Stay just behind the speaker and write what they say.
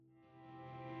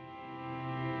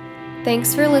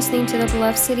Thanks for listening to the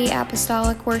Bluff City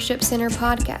Apostolic Worship Center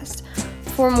podcast.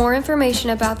 For more information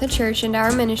about the church and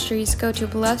our ministries, go to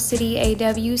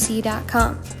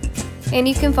bluffcityawc.com. And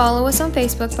you can follow us on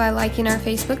Facebook by liking our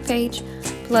Facebook page,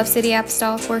 Bluff City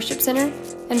Apostolic Worship Center,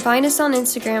 and find us on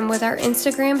Instagram with our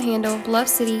Instagram handle, Bluff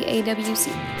City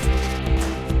AWC.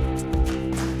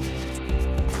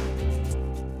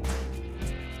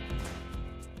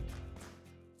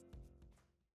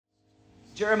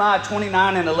 Jeremiah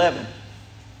 29 and 11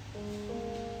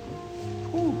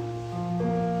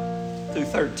 through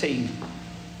 13.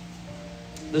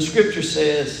 The scripture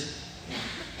says,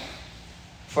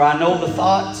 "For I know the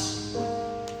thoughts,"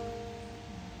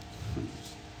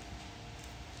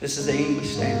 this is the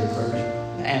English Standard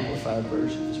Version, the Amplified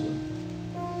Version as well.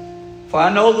 "For I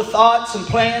know the thoughts and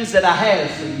plans that I have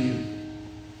for you,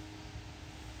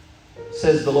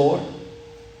 says the Lord.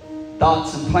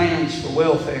 Thoughts and plans for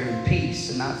welfare and peace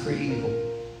and not for evil,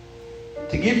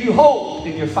 to give you hope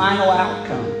in your final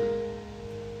outcome.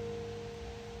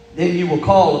 Then you will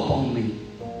call upon me,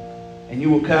 and you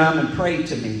will come and pray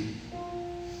to me,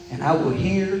 and I will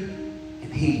hear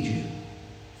and heed you.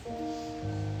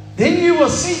 Then you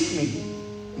will seek me,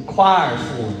 inquire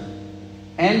for,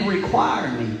 and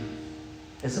require me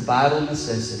as a vital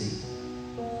necessity,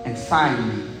 and find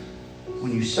me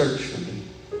when you search for me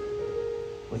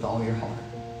with all your heart."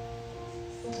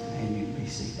 And you can be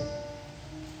seated.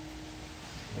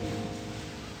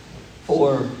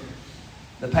 For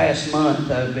the past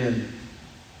month,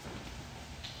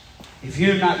 if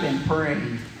you've not been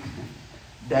praying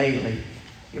daily,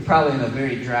 you're probably in a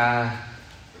very dry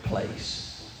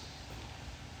place.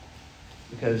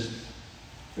 Because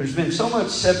there's been so much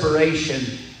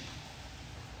separation,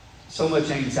 so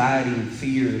much anxiety and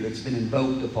fear that's been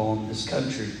invoked upon this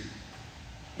country.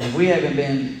 If we haven't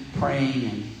been praying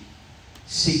and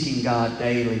seeking God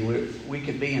daily, we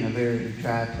could be in a very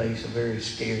dry place, a very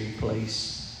scary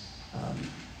place.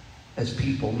 As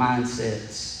people's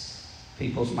mindsets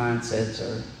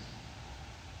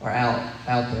are out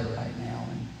there right now,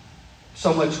 and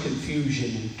so much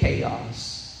confusion and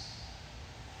chaos.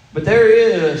 But there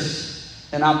is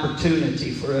an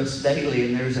opportunity for us daily,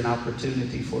 and there's an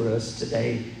opportunity for us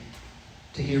today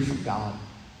to hear from God,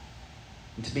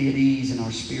 and to be at ease in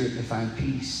our spirit, to find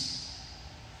peace.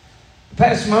 The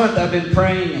past month I've been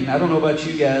praying, and I don't know about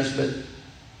you guys, but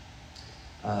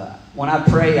when I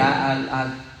pray,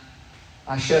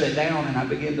 I shut it down and I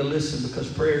begin to listen, because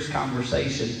prayer is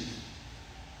conversation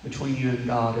between you and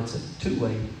God. It's a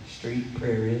two-way street,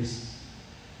 prayer is.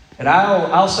 And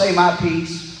I'll say my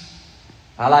piece.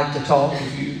 I like to talk.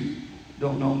 If you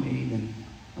don't know me, then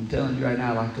I'm telling you right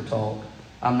now, I like to talk.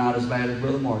 I'm not as bad as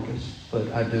Brother Marcus,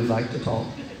 but I do like to talk.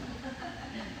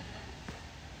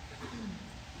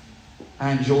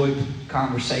 I enjoy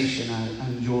conversation. I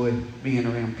enjoy being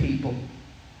around people.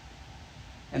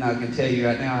 And I can tell you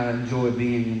right now, I enjoy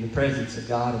being in the presence of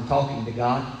God and talking to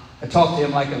God. I talk to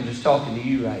Him like I'm just talking to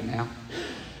you right now.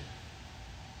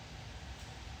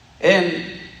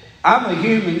 And I'm a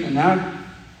human, and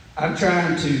I'm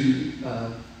trying to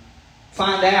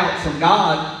find out from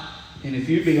God. And if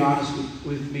you'd be honest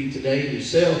with me today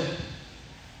yourself,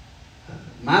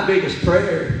 my biggest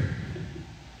prayer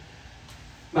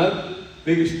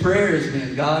has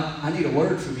been, God, I need a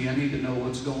word from you. I need to know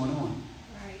what's going on.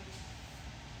 Right.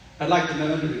 I'd like to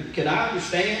know, can I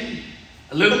understand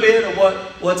a little bit of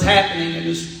what's happening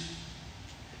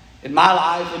in my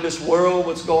life, in this world,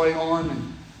 what's going on,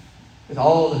 and with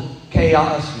all the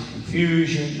chaos and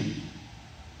confusion, and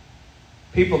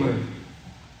people are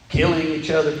killing each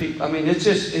other. People, it's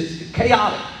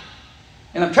chaotic.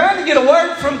 And I'm trying to get a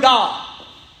word from God.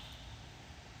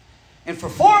 And for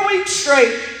 4 weeks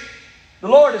straight, the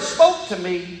Lord has spoke to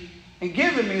me and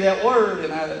given me that word,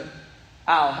 and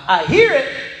I hear it,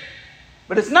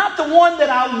 but it's not the one that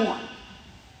I want.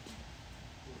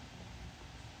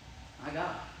 My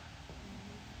God.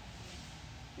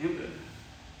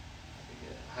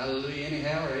 Hallelujah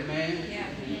anyhow, or amen? Yeah.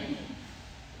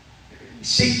 You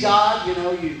seek God,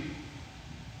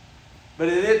 but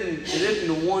it isn't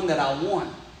the one that I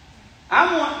want.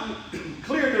 I want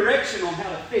clear direction on how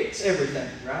to fix everything,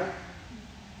 right?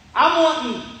 I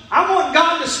want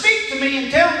God to speak to me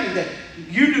and tell me that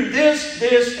you do this,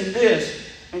 this, and this,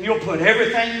 and you'll put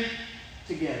everything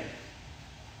together.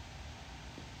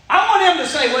 I want Him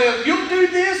to say, well, if you'll do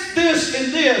this, this,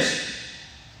 and this,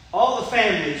 all the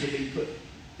families will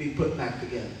be put back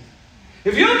together.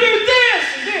 If you'll do this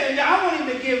and this, I want Him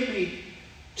to give me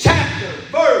chapter,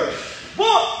 verse,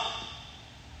 book.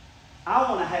 I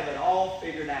want to have it all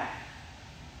figured out.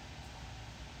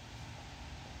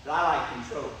 I like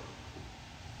control.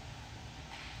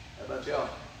 How about y'all?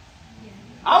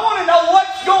 I want to know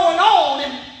what's going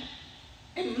on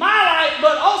in my life,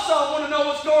 but also I want to know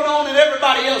what's going on in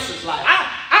everybody else's life.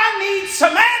 I need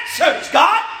some answers,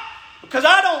 God, because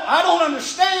I don't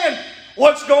understand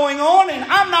what's going on, and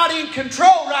I'm not in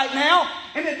control right now,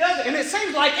 and it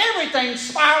seems like everything's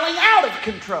spiraling out of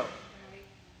control.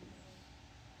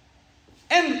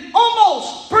 And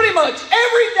almost pretty much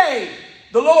every day,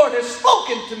 the Lord has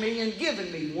spoken to me and given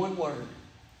me one word.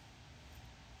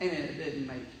 And it didn't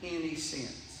make any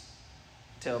sense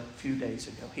until a few days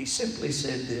ago. He simply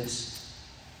said this: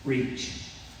 reach.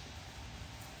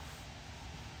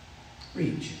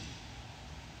 Reach.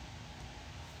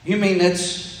 You mean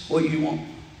that's what you want?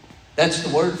 That's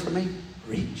the word for me?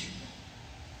 Reach.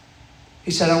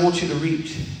 He said, I want you to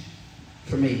reach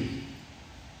for me.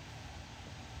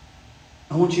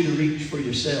 I want you to reach for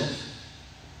yourself.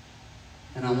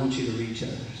 And I want you to reach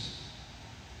others.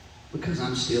 Because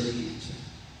I'm still the answer.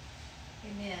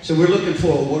 Amen. So we're looking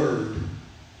for a word.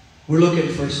 We're looking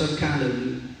for some kind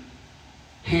of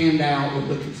handout. We're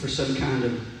looking for some kind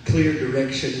of clear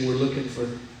direction. We're looking for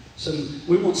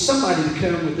we want somebody to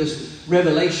come with this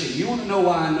revelation. You want to know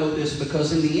why I know this?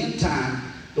 Because in the end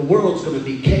time, the world's going to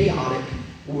be chaotic.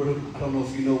 I don't know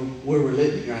if you know where we're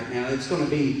living right now. It's going to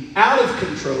be out of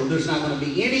control. There's not going to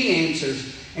be any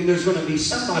answers. And there's going to be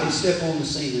somebody step on the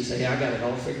scene and say, I got it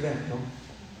all figured out. Don't.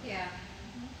 Yeah.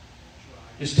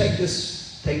 Just take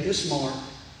this mark.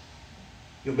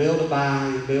 You'll be able to buy.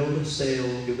 You'll be able to sell.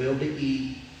 You'll be able to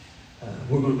eat.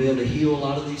 We're going to be able to heal a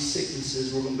lot of these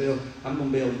sicknesses. I'm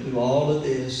going to be able to do all of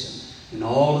this and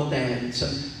all of that. And so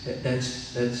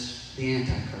that's the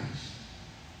Antichrist.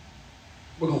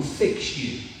 We're going to fix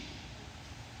you.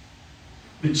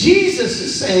 But Jesus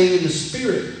is saying in the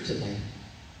Spirit today,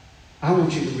 I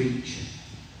want you to reach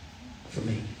for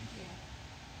me.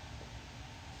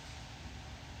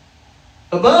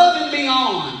 Above and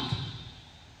beyond,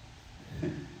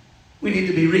 we need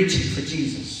to be reaching for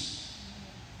Jesus.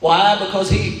 Why?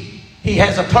 Because He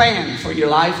has a plan for your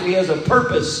life. He has a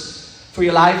purpose for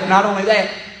your life. And not only that,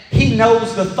 He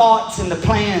knows the thoughts and the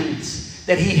plans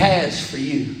that He has for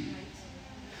you.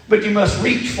 But you must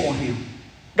reach for Him.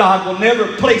 God will never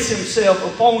place Himself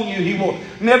upon you. He will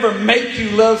never make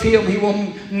you love Him. He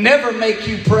will never make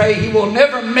you pray. He will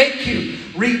never make you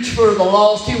reach for the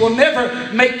lost. He will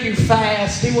never make you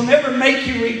fast. He will never make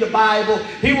you read the Bible.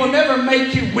 He will never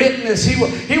make you witness. He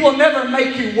will never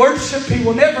make you worship. He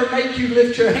will never make you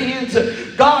lift your hands.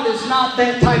 God is not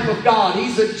that type of God.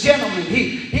 He's a gentleman.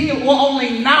 He will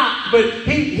only knock, but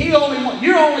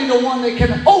you're only the one that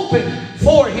can open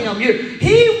for Him.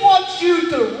 He wants you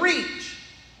to reach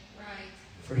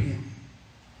for Him.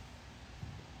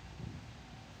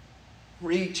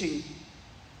 Reaching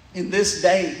in this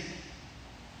day,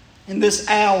 in this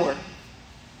hour,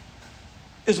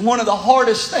 is one of the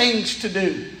hardest things to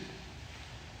do.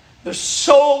 There's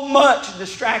so much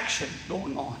distraction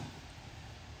going on.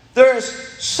 There's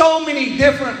so many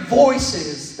different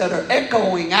voices that are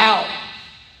echoing out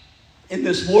in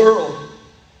this world.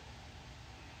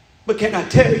 But can I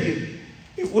tell you,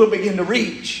 if we'll begin to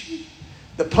reach,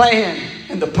 the plan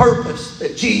and the purpose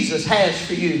that Jesus has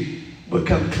for you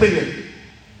become clear.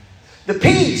 The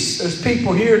peace, there's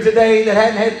people here today that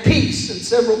hadn't had peace in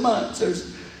several months.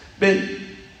 There's been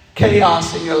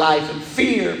chaos in your life and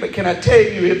fear. But can I tell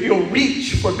you, if you'll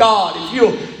reach for God, if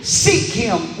you'll seek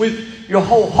Him with your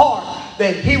whole heart,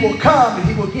 that He will come and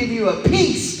He will give you a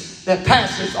peace that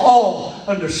passes all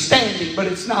understanding. But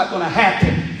it's not going to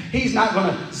happen. He's not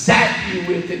going to zap you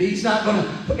with it. He's not going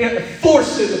to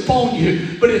force it upon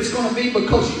you. But it's going to be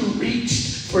because you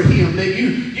reached for Him. That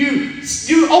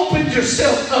you opened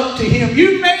yourself up to Him.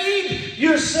 You made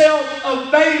yourself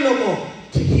available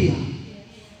to Him.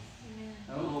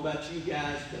 I don't know about you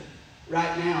guys, but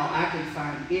right now I can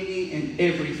find any and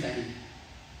everything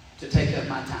to take up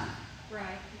my time.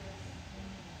 Right.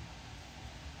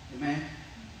 Amen.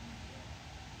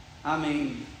 I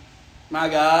mean, my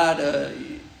God,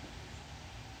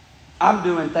 I'm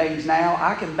doing things now.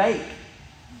 I can bake.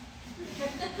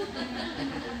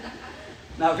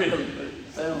 Not really, but it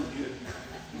sounds good.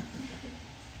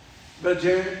 But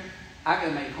Jared, I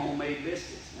can make homemade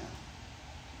biscuits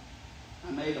now.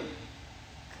 I made them.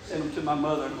 Sent them to my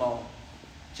mother-in-law.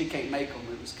 She can't make them.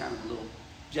 It was kind of a little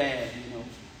jab, you know.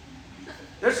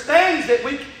 There's things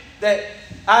that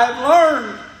I've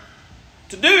learned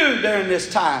to do during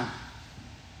this time.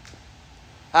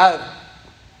 I've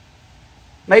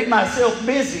made myself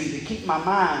busy to keep my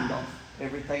mind off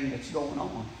everything that's going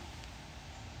on.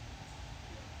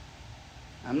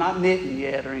 I'm not knitting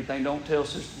yet or anything. Don't tell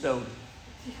Sister Dodie.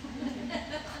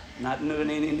 Not doing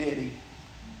any knitting.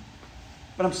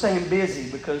 But I'm saying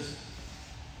busy because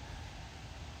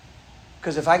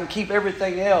Because if I can keep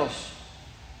everything else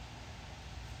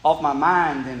off my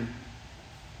mind, then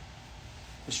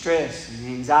the stress and the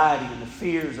anxiety and the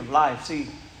fears of life. See,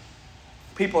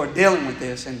 people are dealing with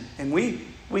this, and we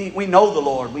know the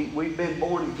Lord. We've been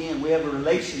born again. We have a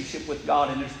relationship with God,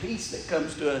 and there's peace that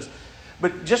comes to us.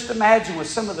 But just imagine with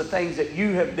some of the things that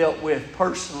you have dealt with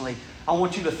personally. I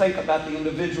want you to think about the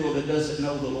individual that doesn't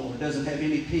know the Lord, doesn't have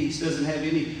any peace, doesn't have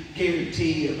any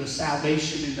guarantee of a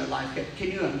salvation in their life.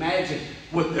 Can you imagine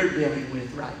what they're dealing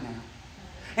with right now?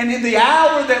 And in the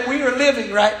hour that we are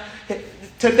living right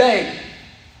today,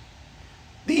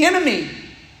 the enemy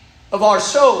of our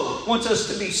soul wants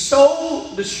us to be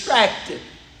so distracted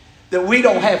that we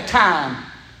don't have time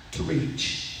to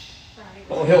reach.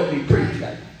 Oh, help me preach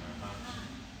that.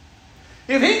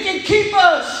 If he can keep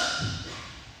us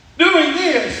doing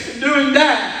this and doing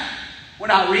that, we're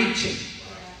not reaching.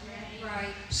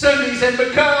 Sundays have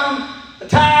become a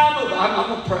time of, I'm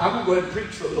going to go ahead and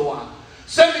preach for a little while.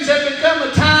 Sundays have become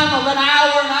a time of an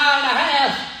hour and a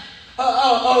half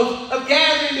of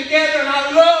gathering together, and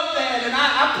I love that, and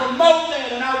I promote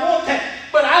that, and I want that.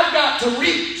 But I've got to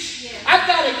reach. I've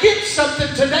got to get something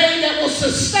today that will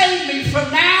sustain me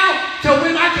from now till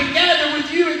when I can gather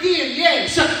with you again.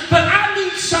 Yes, but I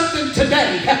need something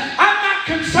today. I'm not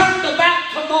concerned about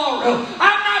tomorrow.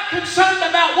 I'm not concerned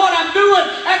about what I'm doing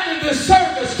after the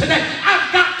service today.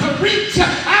 I've got to reach.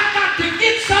 I've got to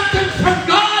get something from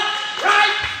God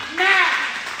right now.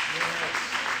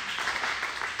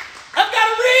 I've got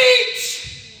to reach.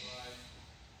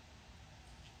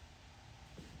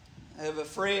 I have a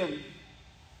friend,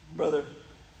 Brother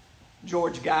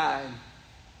George Guy.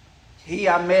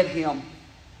 I met him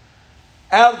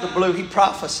out of the blue. He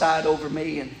prophesied over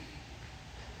me, and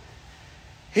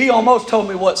he almost told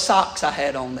me what socks I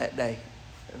had on that day.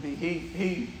 I mean,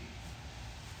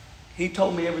 he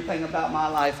told me everything about my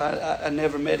life. I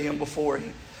never met him before.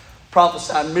 He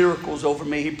prophesied miracles over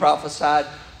me. He prophesied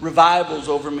revivals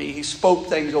over me. He spoke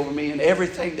things over me, and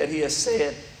everything that he has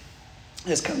said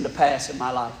has come to pass in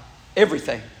my life.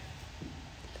 Everything.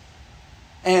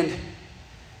 And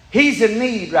he's in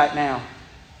need right now.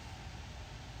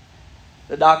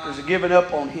 The doctors are giving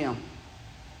up on him.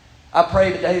 I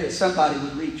pray today that somebody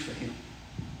would reach for him.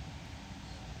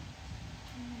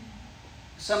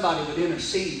 Somebody would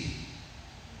intercede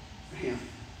for him.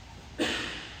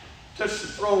 Touch the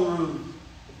throne room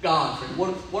of God for him.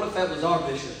 What if that was our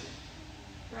bishop?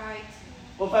 Right.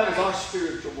 What if that was our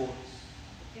spiritual voice?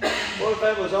 What if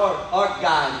that was our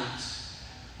guidance?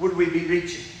 Would we be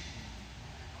reaching?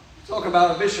 Talk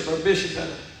about a bishop. Our bishop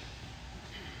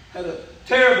had a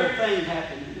terrible thing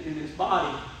happen in his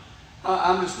body.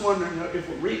 I'm just wondering if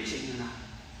we're reaching or not.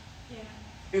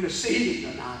 Yeah.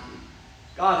 Interceding or not.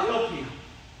 God help him.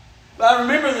 But I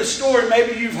remember the story.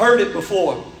 Maybe you've heard it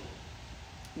before.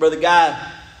 Brother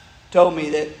Guy told me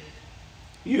that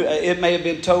it may have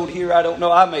been told here. I don't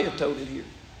know. I may have told it here.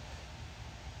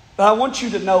 But I want you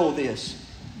to know this.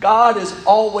 God is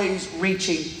always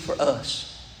reaching for us.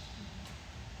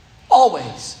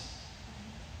 Always.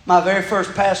 My very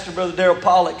first pastor, Brother Darrell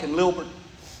Pollock in Lilburn,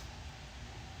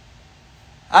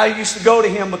 I used to go to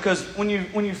him because when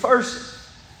you first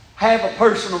have a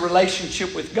personal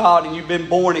relationship with God and you've been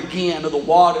born again of the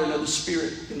water and of the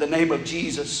Spirit in the name of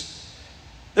Jesus,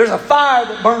 there's a fire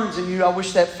that burns in you. I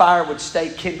wish that fire would stay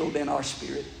kindled in our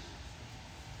spirit.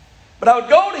 But I would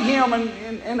go to him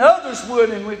and others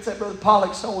would, and we'd say, Brother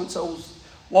Pollock, so-and-so's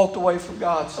walked away from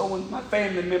God. So when my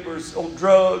family members on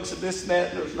drugs and this and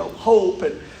that, and there's no hope,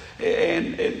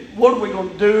 and what are we going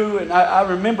to do? And I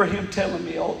remember him telling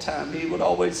me all the time. He would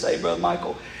always say, Brother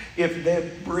Michael, if they're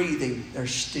breathing,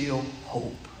 there's still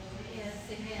hope. Yes,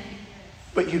 amen.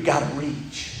 But you got to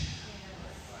reach.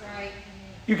 Yes, right.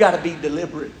 You got to be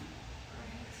deliberate.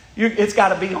 It's got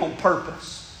to be on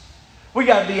purpose. We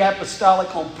got to be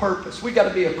apostolic on purpose. We got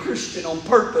to be a Christian on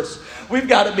purpose. We've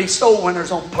got to be soul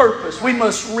winners on purpose. We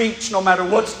must reach no matter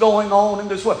what's going on in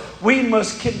this world. We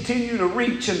must continue to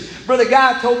reach. And Brother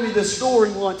Guy told me this story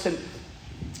once, and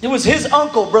it was his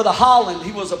uncle, Brother Holland.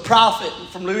 He was a prophet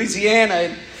from Louisiana.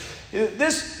 And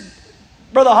this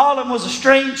Brother Holland was a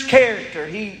strange character.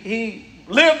 He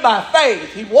lived by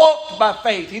faith. He walked by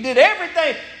faith. He did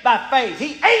everything by faith.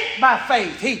 He ate by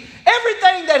faith.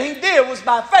 Everything that he did was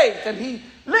by faith. And he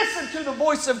listened to the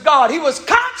voice of God. He was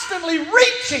constantly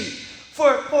reaching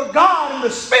for God and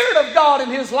the Spirit of God in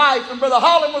his life. And Brother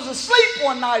Holland was asleep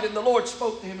one night, and the Lord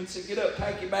spoke to him and said, get up,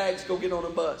 pack your bags, go get on a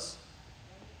bus.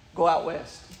 Go out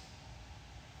west.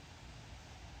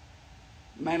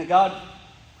 The man of God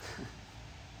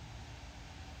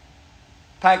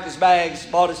packed his bags,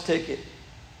 bought his ticket,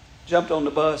 jumped on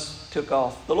the bus, took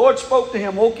off. The Lord spoke to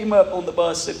him, woke him up on the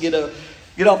bus, said, get up.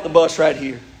 Get off the bus right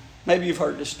here. Maybe you've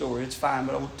heard this story. It's fine,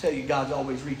 but I will tell you, God's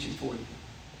always reaching for you.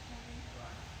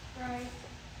 Right.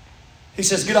 He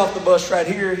says, get off the bus right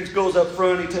here. He goes up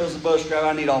front. He tells the bus driver,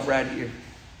 I need off right here.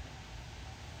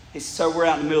 He said, sir, we're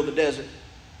out in the middle of the desert.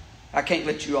 I can't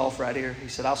let you off right here. He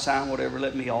said, I'll sign whatever.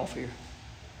 Let me off here.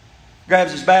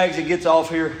 Grabs his bags. He gets off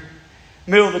here.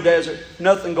 Middle of the desert.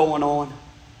 Nothing going on.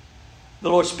 The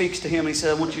Lord speaks to him. He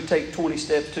said, I want you to take 20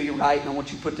 steps to your right, and I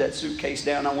want you to put that suitcase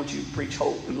down. I want you to preach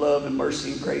hope and love and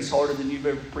mercy and grace harder than you've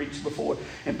ever preached before.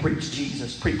 And preach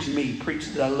Jesus. Preach me. Preach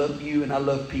that I love you and I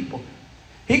love people.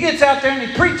 He gets out there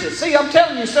and he preaches. See, I'm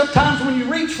telling you, sometimes when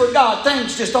you reach for God,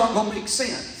 things just aren't going to make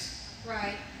sense.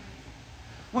 Right.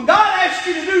 When God asks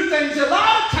you to do things, a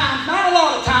lot of times, not a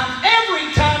lot of times,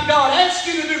 every time God asks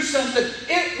you to do something,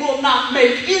 it will not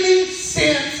make any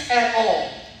sense at all.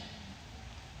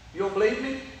 You don't believe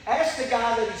me? Ask the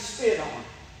guy that he spit on.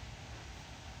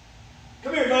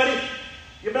 Come here, buddy.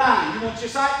 You're blind. You want your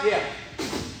sight? Yeah.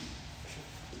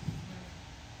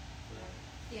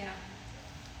 Yeah.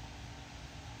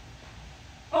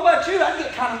 How about you? I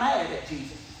get kind of mad at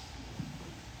Jesus.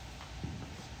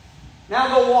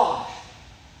 Now go wash.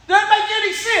 Doesn't make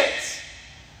any sense.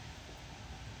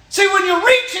 See, when you're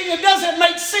reaching, it doesn't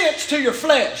make sense to your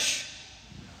flesh.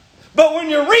 But when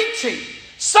you're reaching,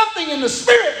 something in the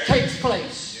spirit takes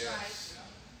place. Right.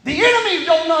 The enemy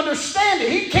don't understand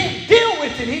it. He can't deal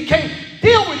with it. He can't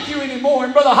deal with you anymore.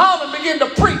 And Brother Holland began to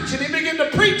preach. And he began to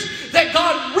preach that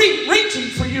God reaching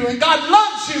for you. And God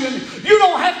loves you. And you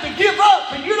don't have to give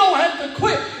up. And you don't have to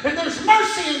quit. And there's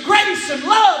mercy and grace and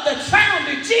love that's found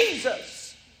in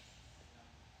Jesus.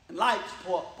 And lights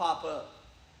pop up.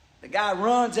 The guy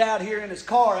runs out here in his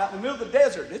car out in the middle of the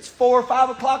desert. It's 4 or 5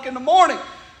 o'clock in the morning.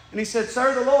 And he said,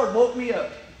 sir, the Lord woke me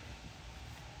up.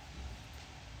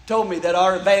 Told me that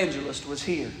our evangelist was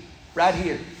here. Right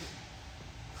here.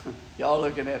 Y'all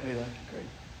looking at me like crazy.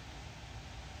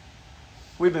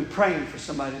 We've been praying for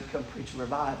somebody to come preach a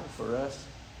revival for us.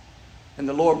 And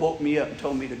the Lord woke me up and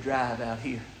told me to drive out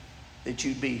here. That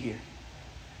you'd be here.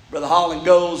 Brother Holland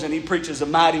goes and he preaches a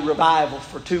mighty revival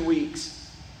for 2 weeks.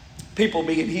 People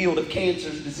being healed of cancer,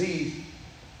 disease.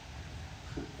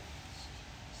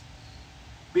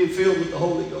 Being filled with the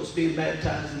Holy Ghost, being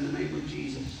baptized in the name of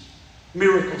Jesus.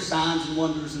 Miracles, signs, and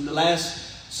wonders. In the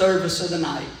last service of the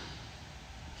night,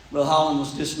 Brother Holland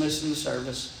was dismissing the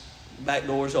service. The back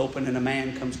door's open and a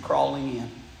man comes crawling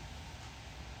in.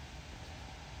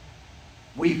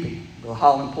 Weeping. Brother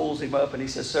Holland pulls him up and he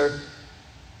says, sir,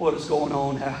 what is going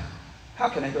on? How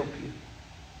can I help you?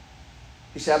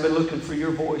 He said, I've been looking for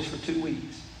your voice for 2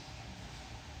 weeks.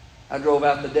 I drove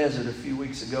out the desert a few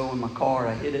weeks ago in my car.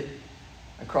 I hit it.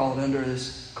 I crawled under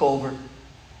this culvert.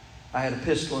 I had a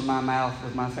pistol in my mouth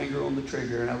with my finger on the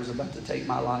trigger, and I was about to take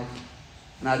my life.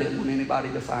 And I didn't want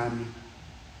anybody to find me.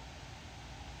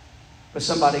 But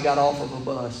somebody got off of a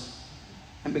bus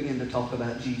and began to talk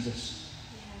about Jesus.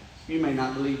 You may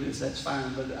not believe this, that's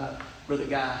fine, but Brother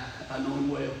Guy, I know him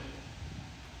well.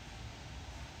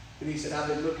 And he said, I've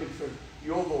been looking for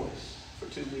your voice for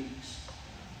 2 weeks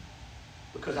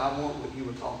because I want what you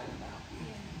were talking about.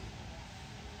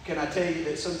 Can I tell you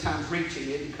that sometimes reaching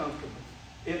isn't comfortable?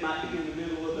 It might be in the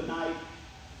middle of the night.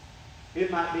 It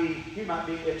might be, you might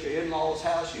be at your in-law's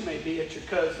house. You may be at your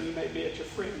cousin. You may be at your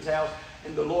friend's house.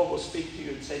 And the Lord will speak to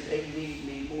you and say, they need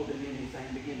me more than anything.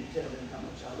 Begin to tell them how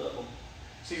much I love them.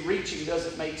 See, reaching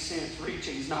doesn't make sense.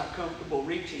 Reaching is not comfortable.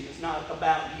 Reaching is not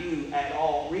about you at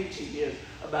all. Reaching is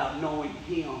about knowing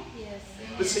Him. Yes.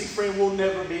 But see, friend, we'll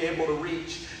never be able to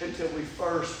reach until we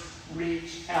first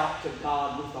reach out to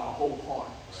God with our whole heart.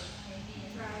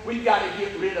 Right. We've got to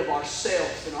get rid of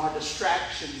ourselves and our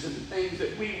distractions and the things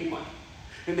that we want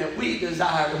and that we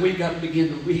desire, and we've got to begin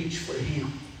to reach for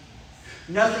Him.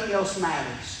 Nothing else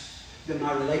matters than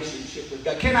my relationship with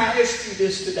God. Can I ask you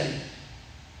this today?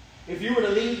 If you were to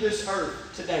leave this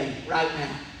earth today, right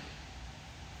now,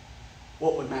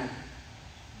 what would matter?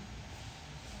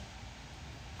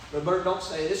 But Bert, don't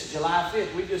say this is July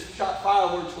 5th. We just shot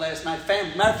fireworks last night.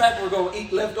 Family. Matter of fact, we're going to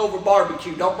eat leftover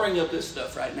barbecue. Don't bring up this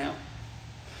stuff right now.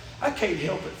 I can't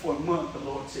help it. For a month, the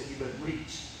Lord said, you better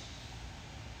reach.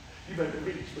 You better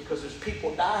reach because there's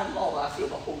people dying lost. I feel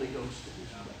the Holy Ghost in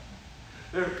this place.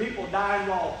 There are people dying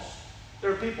lost.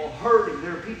 There are people hurting.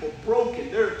 There are people broken.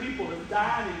 There are people that are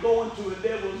dying and going to a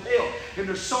devil's hell. And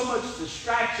there's so much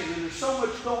distraction and there's so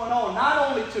much going on. Not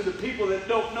only to the people that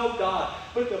don't know God,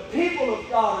 but the people of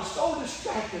God are so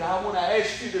distracted. I want to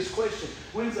ask you this question.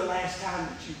 When's the last time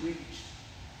that you reached?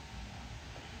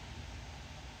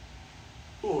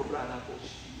 Oh, right up.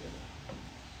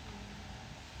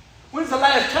 When's the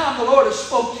last time the Lord has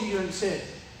spoke to you and said,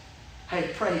 hey,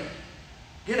 pray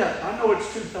Get up. I know it's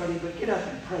 2:30, but get up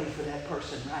and pray for that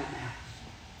person right now.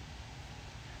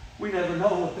 We never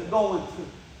know what they're going through.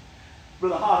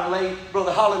 Brother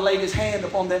Holly laid his hand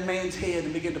upon that man's head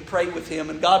and began to pray with him,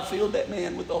 and God filled that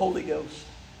man with the Holy Ghost.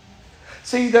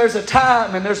 See, there's a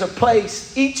time and there's a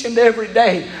place each and every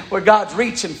day where God's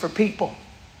reaching for people.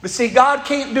 But see, God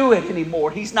can't do it anymore.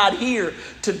 He's not here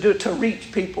to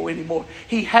reach people anymore.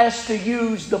 He has to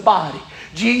use the body.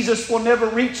 Jesus will never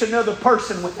reach another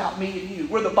person without me and you.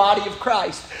 We're the body of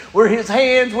Christ. We're His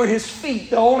hands, we're His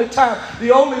feet. The only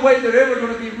way they're ever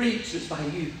going to be reached is by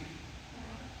you.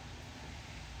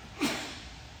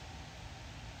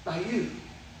 By you.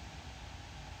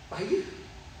 By you.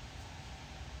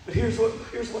 But here's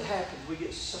what happens. We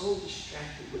get so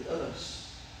distracted with us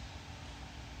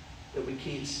that we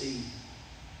can't see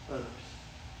others.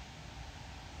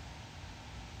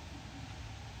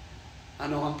 I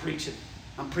know I'm preaching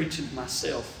to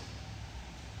myself.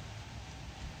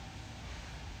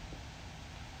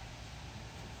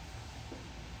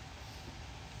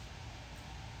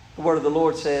 The word of the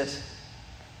Lord says,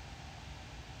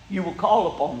 you will call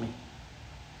upon me,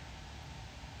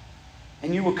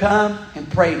 and you will come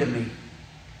and pray to me,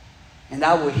 and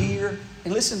I will hear.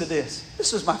 And listen to this.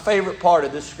 This is my favorite part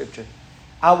of this scripture.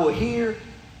 I will hear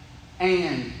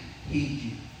and heed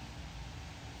you.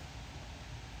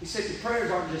 He said your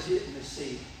prayers aren't just hitting the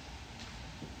seed.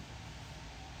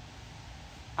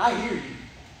 I hear you,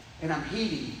 and I'm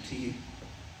heeding to you.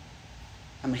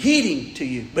 I'm heeding to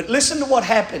you. But listen to what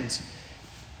happens.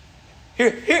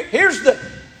 Here's the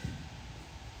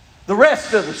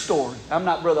rest of the story. I'm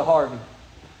not Brother Harvey.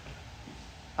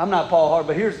 I'm not Paul Harvey,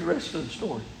 but here's the rest of the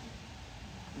story.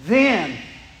 Then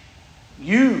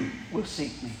you will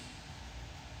seek me.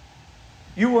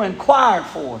 You will inquire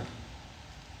for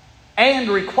and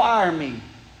require me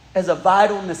as a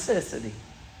vital necessity.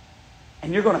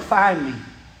 And you're going to find me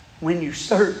when you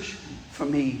search for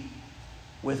me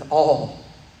with all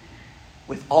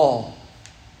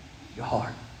your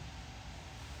heart.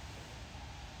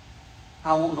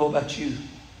 I don't know about you,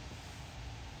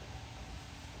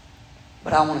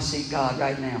 but I want to seek God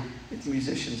right now. If the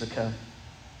musicians will come.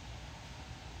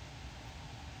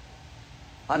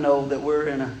 I know that we're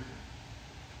in a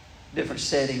different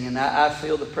setting, and I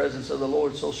feel the presence of the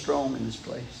Lord so strong in this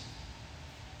place.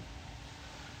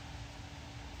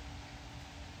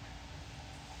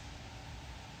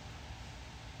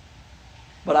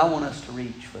 But I want us to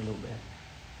reach for a little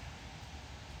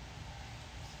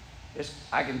bit.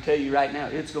 I can tell you right now,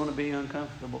 it's going to be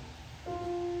uncomfortable.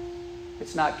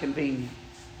 It's not convenient.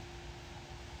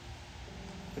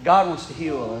 But God wants to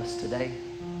heal us today.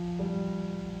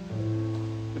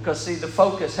 Because, see, the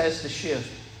focus has to shift.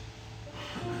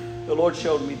 The Lord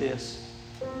showed me this.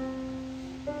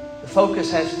 The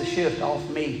focus has to shift off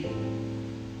me.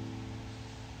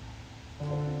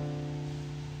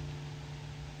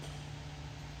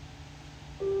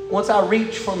 Once I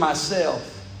reach for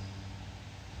myself,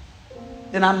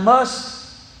 then I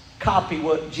must copy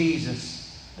what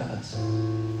Jesus does.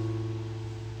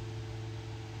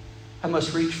 I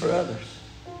must reach for others.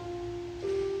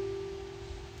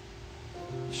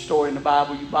 Story in the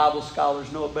Bible, you Bible scholars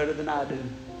know it better than I do.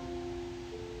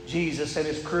 Jesus and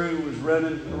his crew was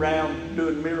running around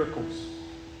doing miracles,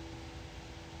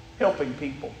 helping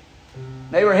people.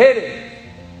 They were headed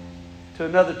to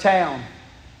another town.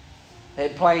 They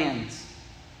had plans.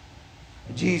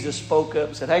 And Jesus spoke up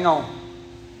and said, hang on.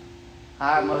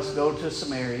 I must go to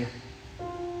Samaria.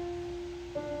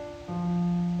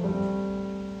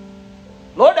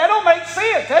 Lord, that don't make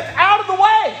sense. That's out of the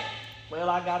way. Well,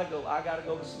 I gotta go. I gotta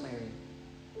go to Samaria.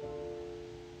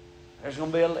 There's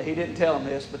going to be he didn't tell him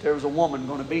this, but there was a woman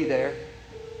going to be there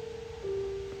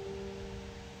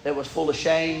that was full of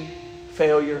shame,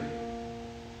 failure.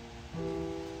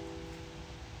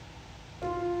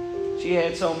 She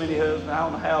had so many husbands. I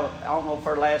don't know if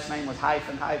her last name was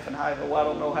hyphen. Well, I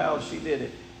don't know how she did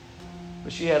it.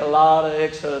 But she had a lot of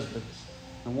ex-husbands.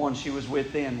 The one she was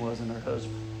with then wasn't her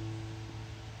husband.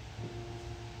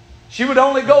 She would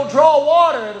only go draw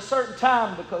water at a certain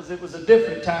time because it was a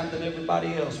different time than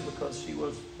everybody else, because she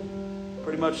was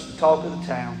pretty much the talk of the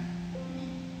town.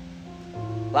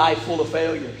 Life full of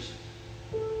failures.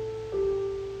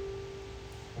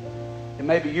 And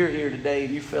maybe you're here today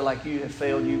and you feel like you have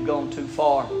failed, you've gone too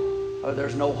far, or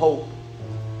there's no hope.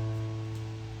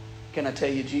 Can I tell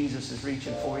you, Jesus is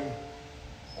reaching for you?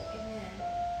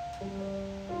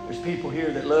 There's people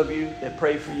here that love you, that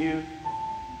pray for you.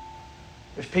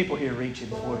 There's people here reaching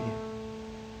for you.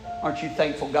 Aren't you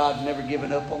thankful God's never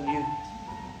given up on you?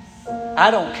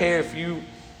 I don't care if you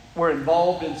were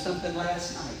involved in something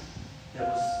last night that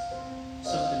was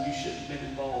something you shouldn't have been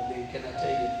involved in. And can I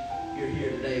tell you, you're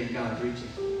here today and God's reaching.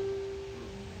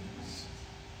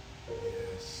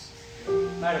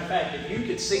 Matter of fact, if you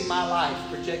could see my life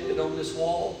projected on this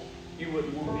wall, you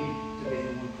wouldn't want me to be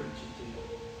the one preaching to you.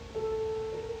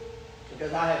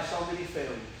 Because I have so many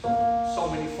failures, so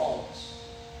many faults.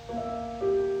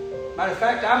 Matter of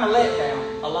fact, I'm a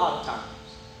letdown a lot of times.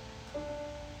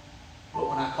 But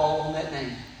when I call on that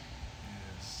name,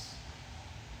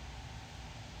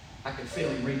 I can feel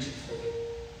Him reaching for me.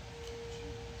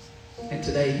 And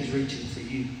today He's reaching for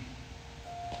you.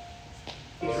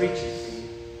 He's reaching for you.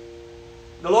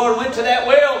 The Lord went to that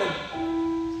well and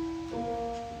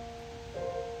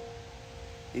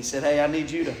He said, hey, I need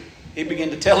you to. He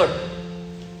began to tell her.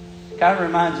 Kind of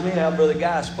reminds me how Brother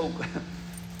Guy spoke. He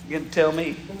began to tell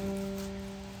me.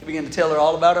 He began to tell her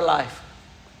all about her life.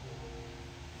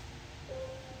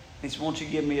 He said, won't you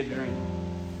give me a drink?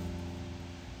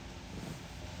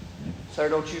 Sir,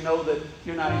 don't you know that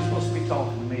you're not even supposed to be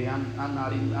talking to me? I'm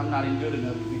not even good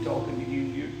enough to be talking to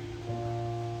you.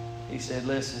 He said,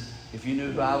 listen, if you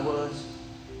knew who I was,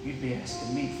 you'd be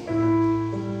asking me for it.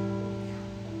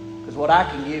 Because what I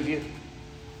can give you,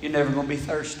 you're never going to be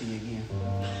thirsty again.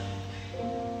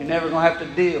 You're never going to have to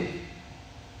deal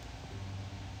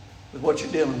with what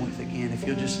you're dealing with again if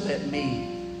you'll just let me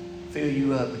fill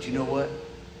you up. But you know what?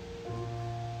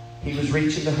 He was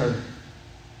reaching to her.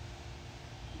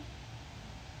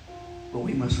 But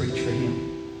we must reach for Him.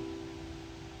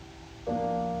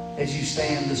 As you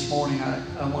stand this morning,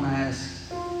 I want to ask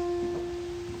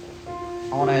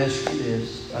you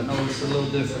this. I know it's a little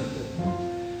different, but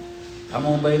I'm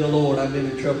going to obey the Lord. I've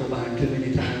been in trouble by Him too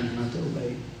many times not to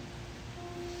obey.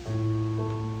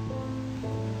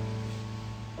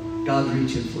 God's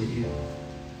reaching for you.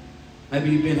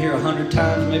 Maybe you've been here 100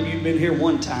 times. Maybe you've been here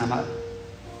one time.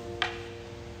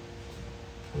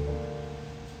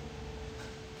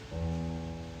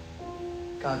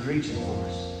 God's reaching for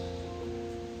us.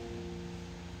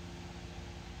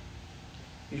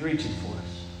 He's reaching for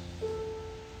us.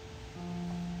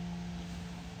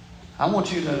 I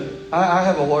want you to, I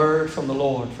have a word from the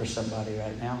Lord for somebody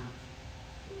right now.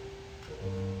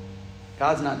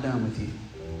 God's not done with you.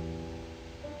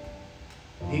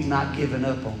 He's not giving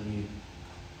up on you.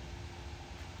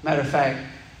 Matter of fact,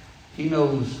 He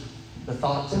knows the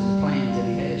thoughts and the plans that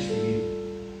He has for you.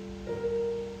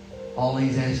 All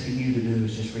He's asking you to do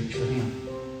is just reach for Him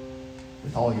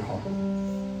with all your heart.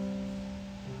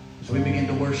 As we begin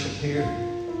to worship here,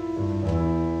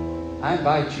 I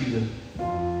invite you to,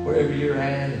 wherever you're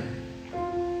at, or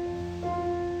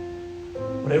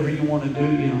whatever you want to do,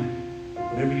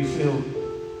 whatever you feel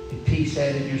at peace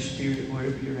at in your spirit,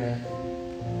 wherever you're at.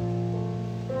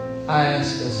 I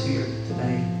ask us here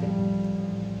today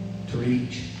to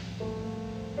reach.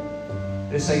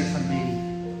 This ain't from me.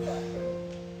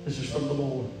 This is from the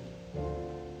Lord.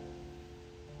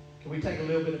 Can we take a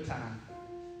little bit of time?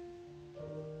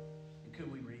 And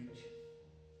could we